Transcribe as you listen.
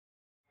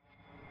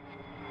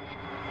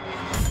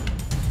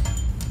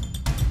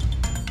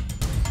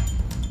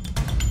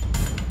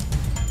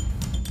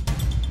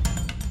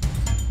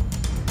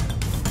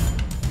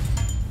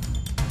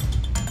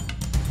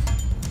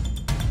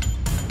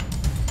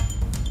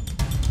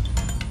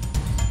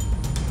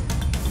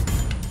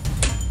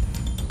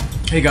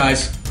Hey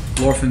guys,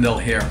 Glorfindel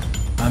here.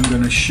 I'm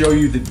going to show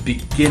you the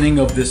beginning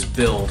of this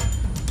build.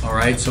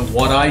 Alright, so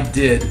what I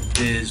did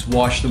is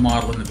wash the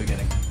model in the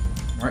beginning.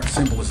 Alright,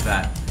 simple as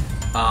that.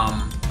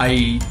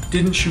 I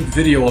didn't shoot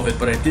video of it,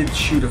 but I did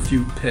shoot a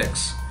few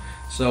pics.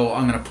 So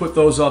I'm going to put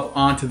those up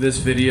onto this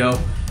video.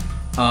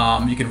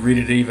 You can read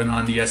it even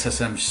on the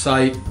SSM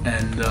site,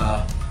 and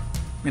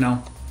you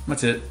know,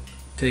 that's it.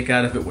 Take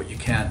out of it what you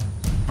can.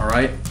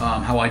 Alright,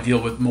 how I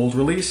deal with mold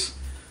release.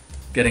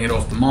 Getting it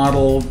off the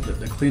model,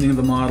 the cleaning of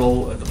the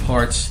model, the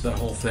parts, the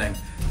whole thing.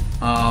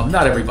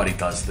 Not everybody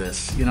does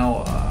this, you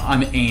know.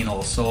 I'm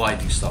anal, so I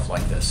do stuff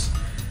like this.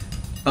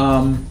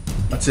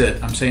 That's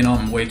it. I'm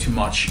saying way too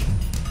much.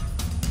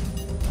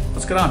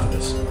 Let's get on to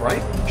this, all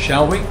right?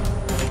 Shall we?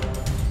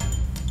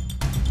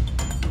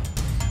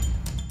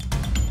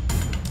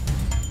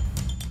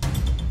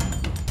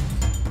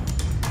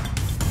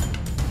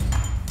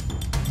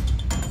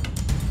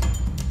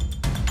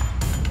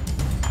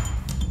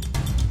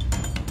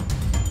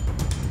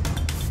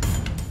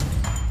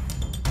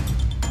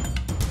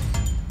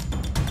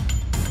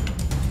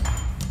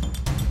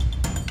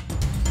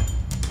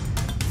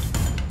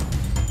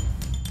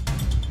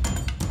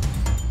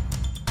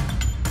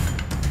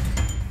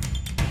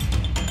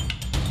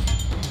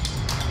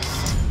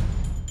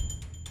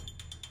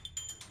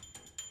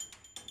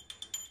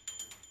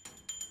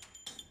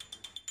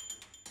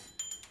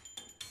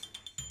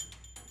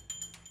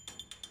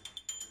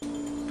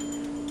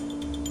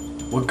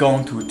 We're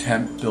going to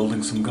attempt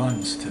building some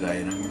guns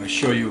today, and I'm going to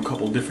show you a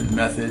couple different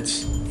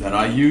methods that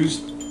I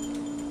used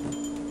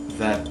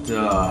that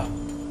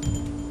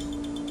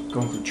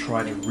going to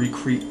try to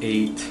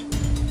recreate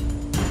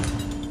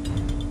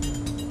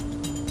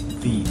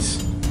these.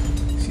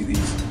 See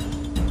these?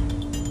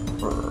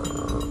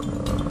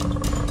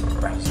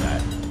 How's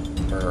that?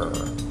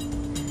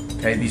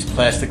 Okay, these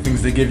plastic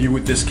things they give you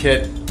with this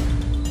kit.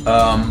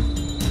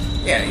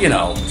 Yeah, you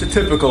know, it's a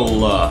typical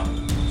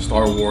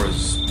Star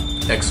Wars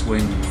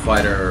X-Wing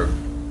fighter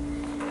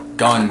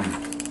gun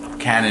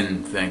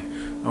cannon thing.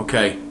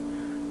 Okay,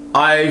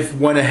 I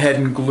went ahead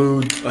and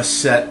glued a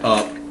set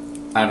up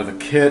out of the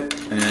kit,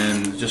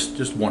 and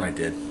just one I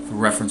did for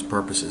reference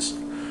purposes.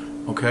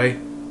 Okay,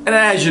 and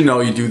as you know,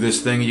 you do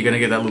this thing, you're gonna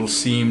get that little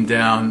seam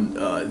down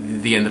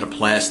the end of the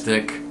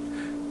plastic.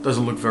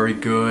 Doesn't look very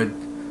good.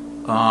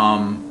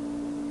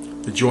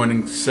 The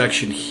joining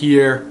section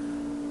here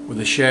where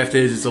the shaft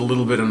is a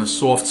little bit on the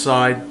soft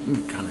side.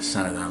 Kind of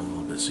center that a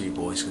little bit so you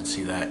boys can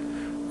see that.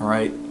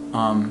 Alright,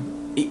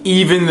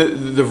 even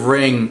the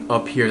ring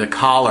up here, the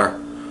collar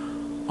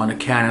on the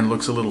cannon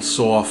looks a little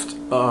soft.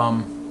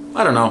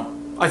 I don't know.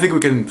 I think we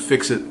can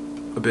fix it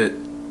a bit.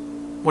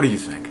 What do you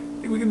think?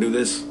 Think we can do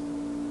this?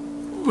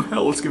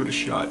 Well, let's give it a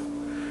shot.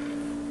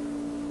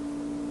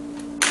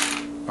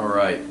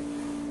 Alright.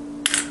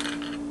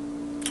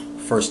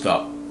 First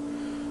up,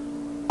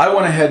 I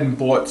went ahead and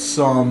bought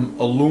some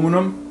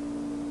aluminum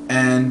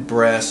and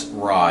brass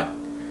rod.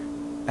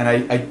 And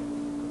I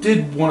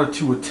did one or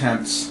two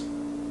attempts,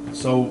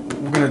 so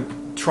we're gonna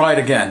try it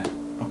again,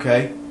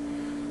 okay?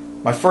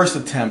 My first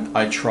attempt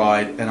I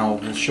tried, and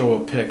I'll show a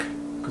pic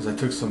because I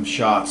took some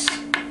shots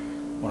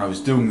when I was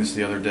doing this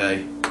the other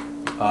day,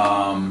 the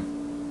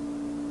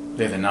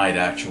other night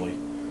actually.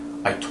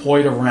 I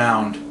toyed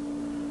around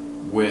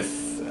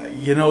with,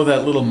 you know,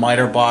 that little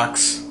miter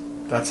box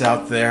that's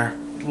out there,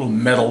 little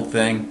metal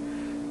thing.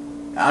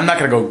 I'm not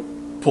gonna go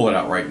pull it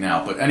out right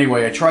now, but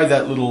anyway, I tried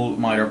that little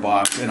miter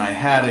box, and I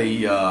had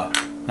a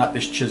not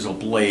this chisel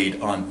blade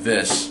on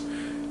this,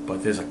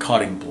 but there's a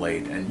cutting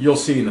blade, and you'll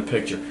see in the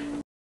picture.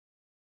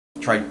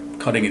 Tried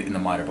cutting it in the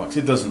miter box.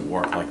 It doesn't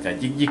work like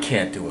that. You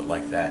can't do it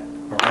like that.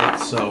 Alright,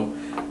 so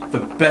the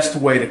best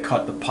way to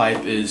cut the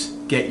pipe is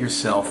get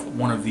yourself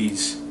one of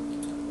these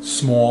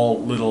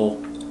small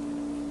little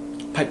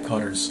pipe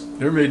cutters.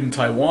 They're made in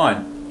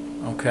Taiwan,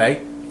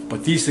 okay?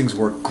 But these things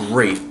work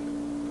great,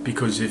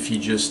 because if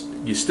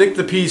you stick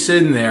the piece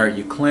in there,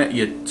 you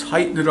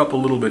tighten it up a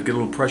little bit, get a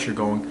little pressure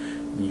going,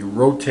 and you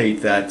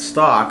rotate that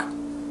stock,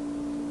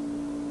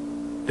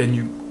 then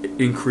you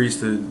increase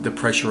the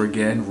pressure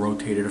again,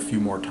 rotate it a few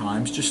more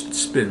times, just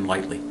spin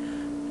lightly,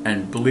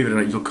 and believe it or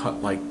not, you'll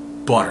cut like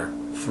butter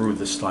through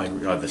the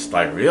styrene.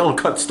 It'll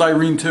cut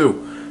styrene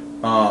too.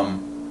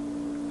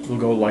 It'll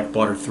go like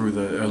butter through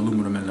the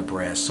aluminum and the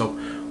brass. So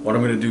what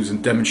I'm going to do is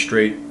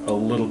demonstrate a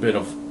little bit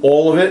of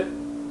all of it,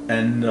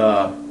 and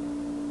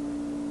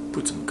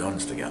put some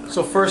guns together.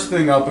 So first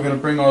thing up, we're going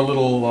to bring our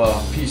little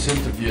piece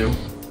into view,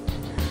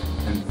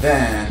 and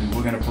then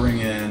we're going to bring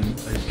in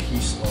a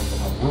piece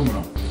of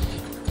aluminum.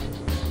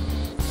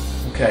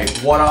 Okay,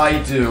 what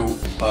I do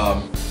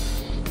to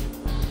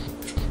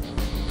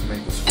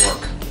make this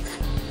work,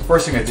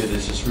 first thing I did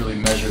is just really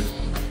measure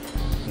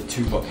the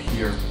tube up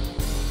here,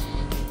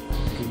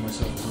 give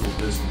myself a little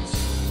distance.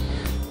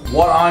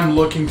 What I'm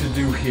looking to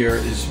do here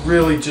is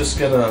really just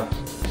get a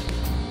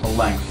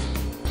length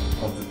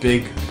of the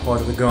big part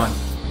of the gun,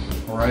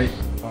 alright,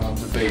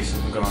 the base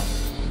of the gun.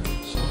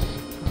 So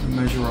I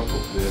measure up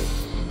a bit,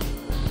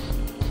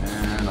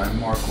 and I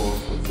mark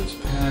off with this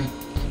pen.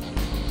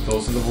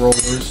 Those are the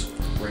rollers.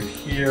 right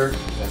here,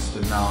 that's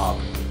the knob,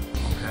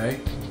 okay?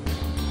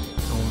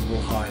 Going a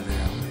little high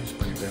there. Let me just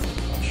bring it down a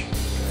touch.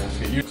 Okay, let's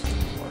get used to it.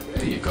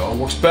 There you go.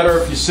 Works better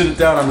if you sit it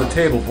down on the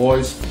table,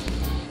 boys.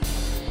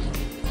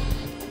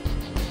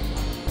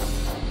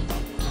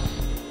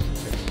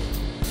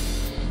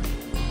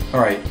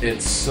 Alright,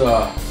 it's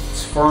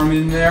firm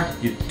in there.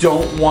 You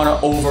don't want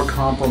to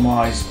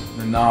over-compromise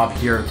the knob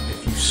here.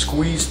 If you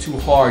squeeze too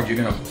hard, you're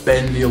going to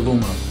bend the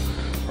aluminum.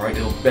 Alright,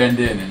 it'll bend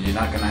in and you're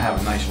not going to have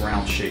a nice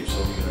round shape, so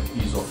we're going to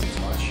ease off the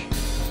touch.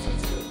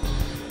 That's good.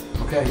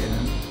 Okay, and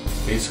then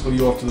basically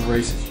you're off to the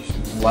races. You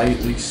just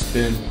lightly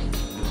spin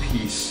the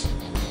piece.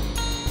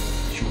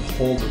 You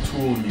hold the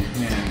tool in your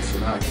hand, so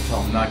now I can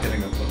tell I'm not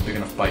getting a big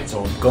enough bite,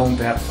 so I'm going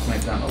to have to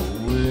clamp down a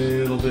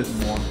little bit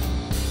more.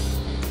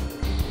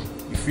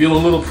 You feel a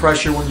little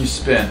pressure when you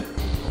spin,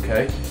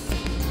 okay?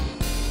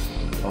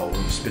 Oh,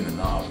 when you spin the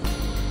knob.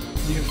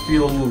 You can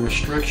feel a little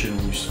restriction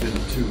when you spin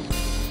the tube.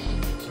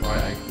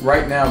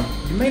 Right now,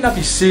 you may not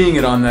be seeing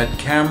it on that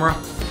camera,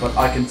 but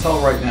I can tell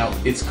right now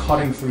it's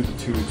cutting through the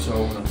tube, so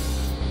I'm going to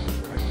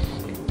try a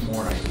little bit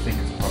more, and I think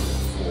it's probably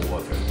going to fall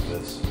off after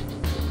this.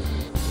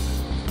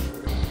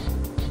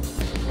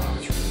 Wow,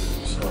 it's really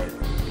loose. All right, a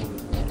little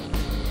bit more.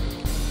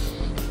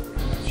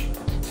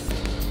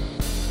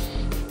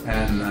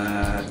 And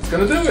that's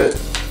going to do it.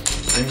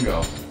 Bingo.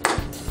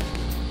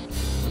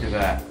 Look at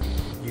that.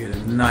 You get a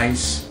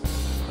nice,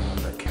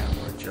 that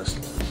camera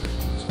adjustment.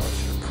 So I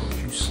should approach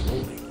you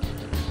slowly.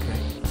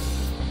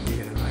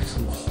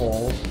 Little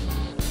hole,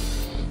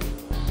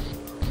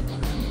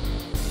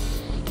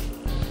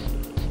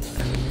 and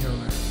then the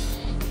other.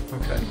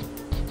 Okay,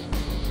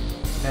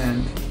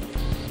 and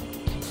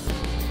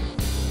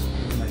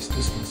a nice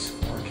distance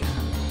for our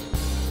camera.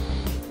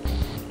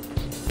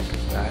 Look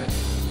at that.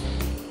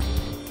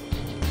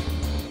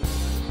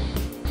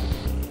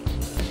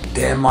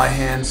 Damn my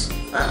hands.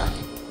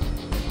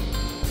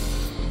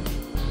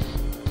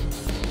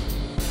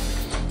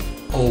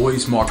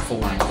 Always mark for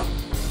length.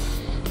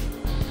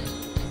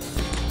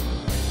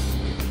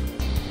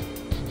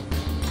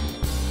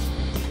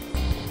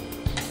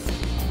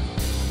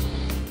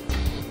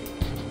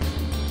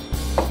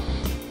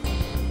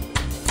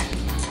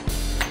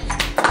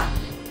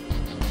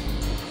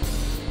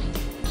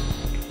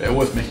 Bear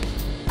with me.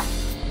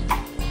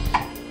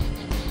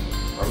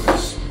 I'm going to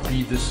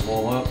speed this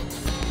all up.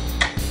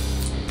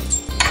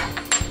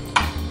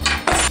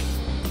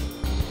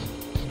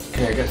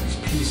 Okay, I got these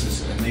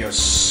pieces and they are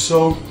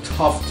so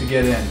tough to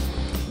get in.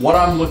 What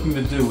I'm looking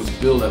to do is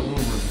build that little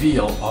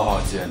reveal. Oh,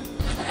 it's in.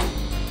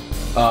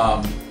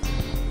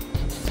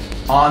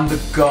 On the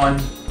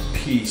gun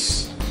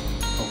piece.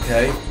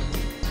 Okay?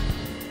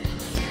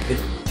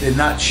 They're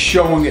not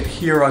showing it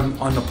here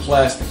on the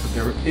plastic, but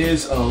there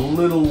is a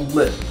little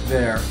lip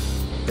there.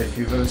 If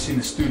you've ever seen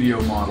a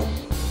studio model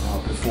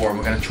before,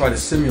 we're going to try to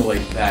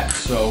simulate that.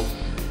 So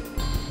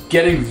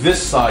getting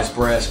this size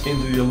brass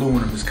into the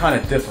aluminum is kind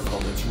of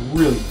difficult. It's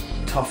really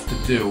tough to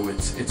do.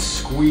 It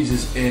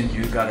squeezes in.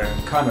 You got to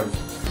kind of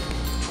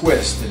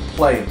twist and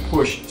play and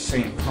push at the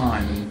same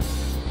time. And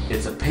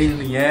it's a pain in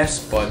the ass,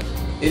 but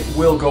it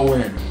will go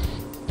in.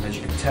 As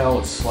you can tell,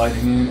 it's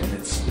sliding in, and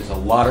there's a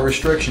lot of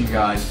restriction,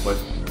 guys, but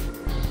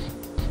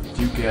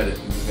you get it.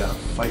 You got to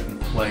fight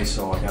and play.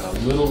 So I got a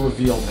little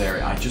reveal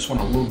there. I just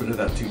want a little bit of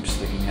that tube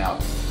sticking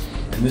out.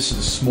 And this is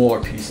a smaller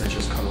piece. I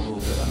just cut a little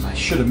bit. And I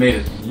should have made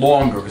it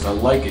longer because I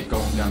like it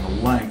going down the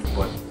length,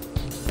 but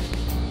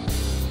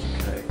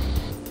okay.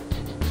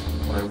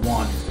 What I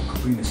want is the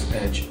cleanest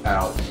edge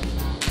out.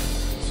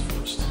 This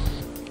first.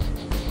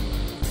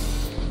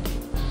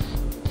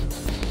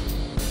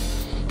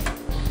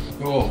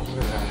 Oh,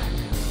 look at that.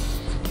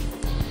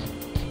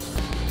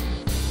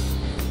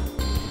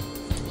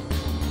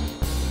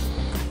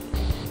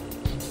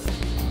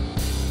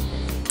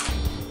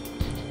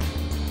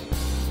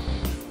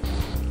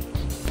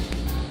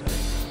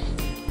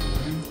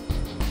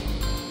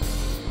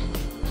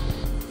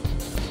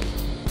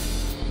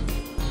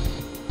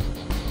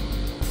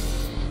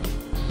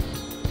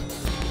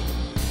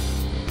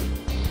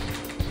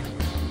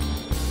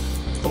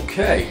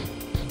 Okay,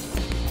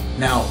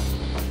 now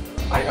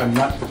I'm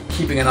not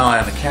keeping an eye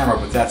on the camera,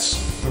 but that's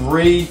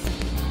 3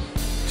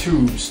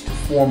 tubes to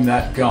form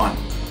that gun.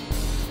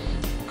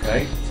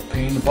 Okay, it's a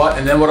pain in the butt.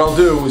 And then what I'll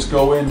do is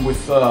go in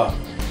with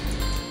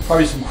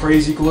probably some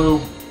crazy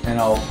glue, and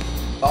I'll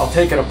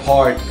take it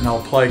apart and I'll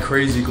apply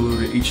crazy glue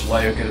to each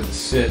layer, get it to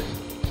sit,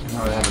 and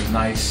I'll have a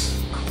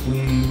nice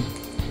clean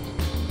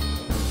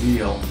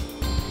reveal on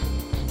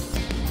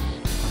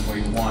where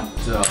you want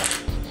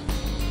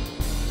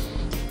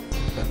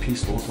that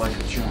piece to look like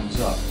it joins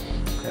up.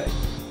 Okay.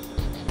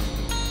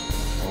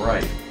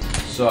 Alright,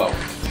 so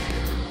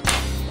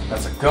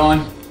that's a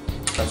gun,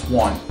 that's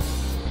one.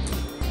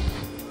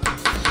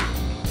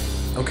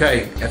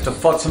 Okay, after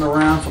futzing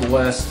around for the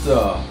last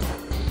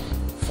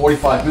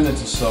 45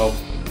 minutes or so,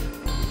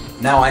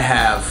 now I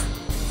have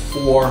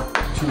 4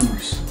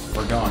 tubes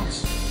for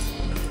guns.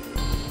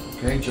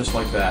 Okay, just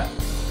like that.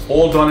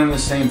 All done in the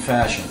same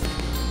fashion.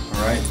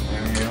 Alright,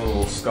 and a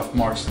little scuff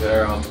marks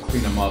there. I'll have to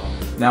clean them up.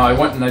 Now I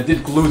went and I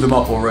did glue them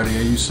up already.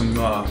 I used some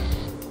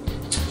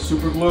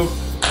super glue,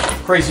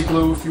 crazy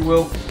glue if you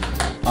will.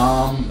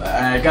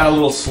 I got a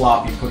little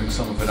sloppy putting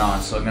some of it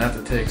on, so I'm gonna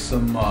have to take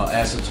some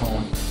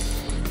acetone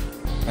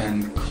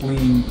and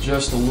clean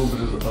just a little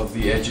bit of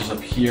the edges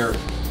up here,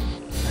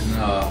 and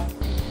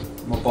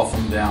we'll buff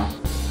them down.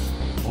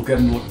 We'll get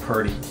them to look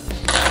pretty.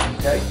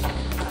 Okay.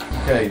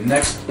 Okay.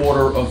 Next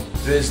order of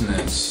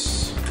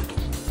business: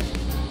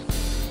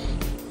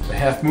 the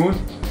half moon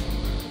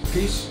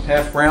piece,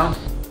 half round.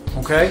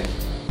 Okay,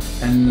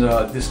 and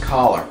this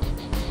collar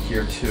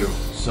here too.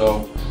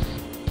 So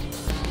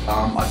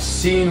I've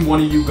seen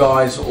one of you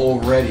guys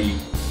already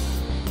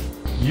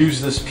use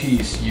this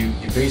piece. You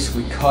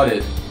basically cut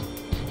it,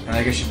 and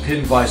I guess you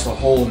pin vise the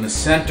hole in the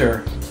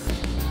center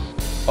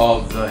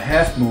of the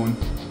half moon,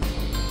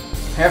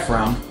 half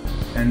round,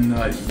 and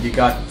you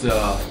got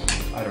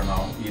I don't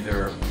know,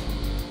 either I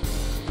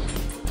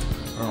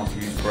don't know if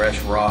you use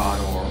brass rod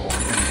or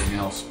anything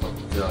else, but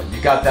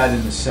you got that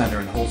in the center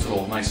and holds it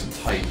all nice and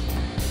tight.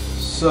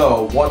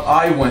 So what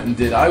I went and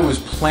did, I was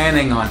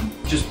planning on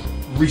just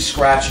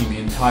re-scratching the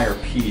entire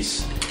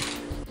piece.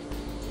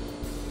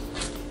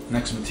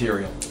 Next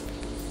material.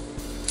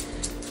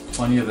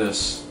 Plenty of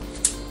this.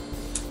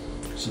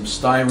 Some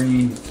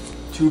styrene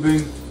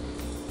tubing.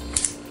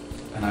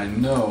 And I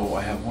know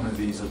I have one of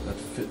these that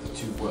fit the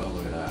tube well.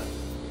 Look at that.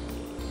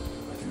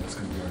 I think that's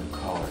going to be our new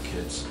collar,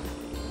 kids.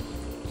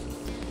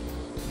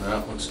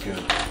 That looks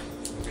good.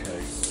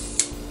 Okay.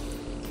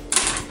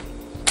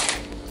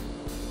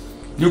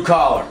 New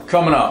collar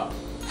coming up.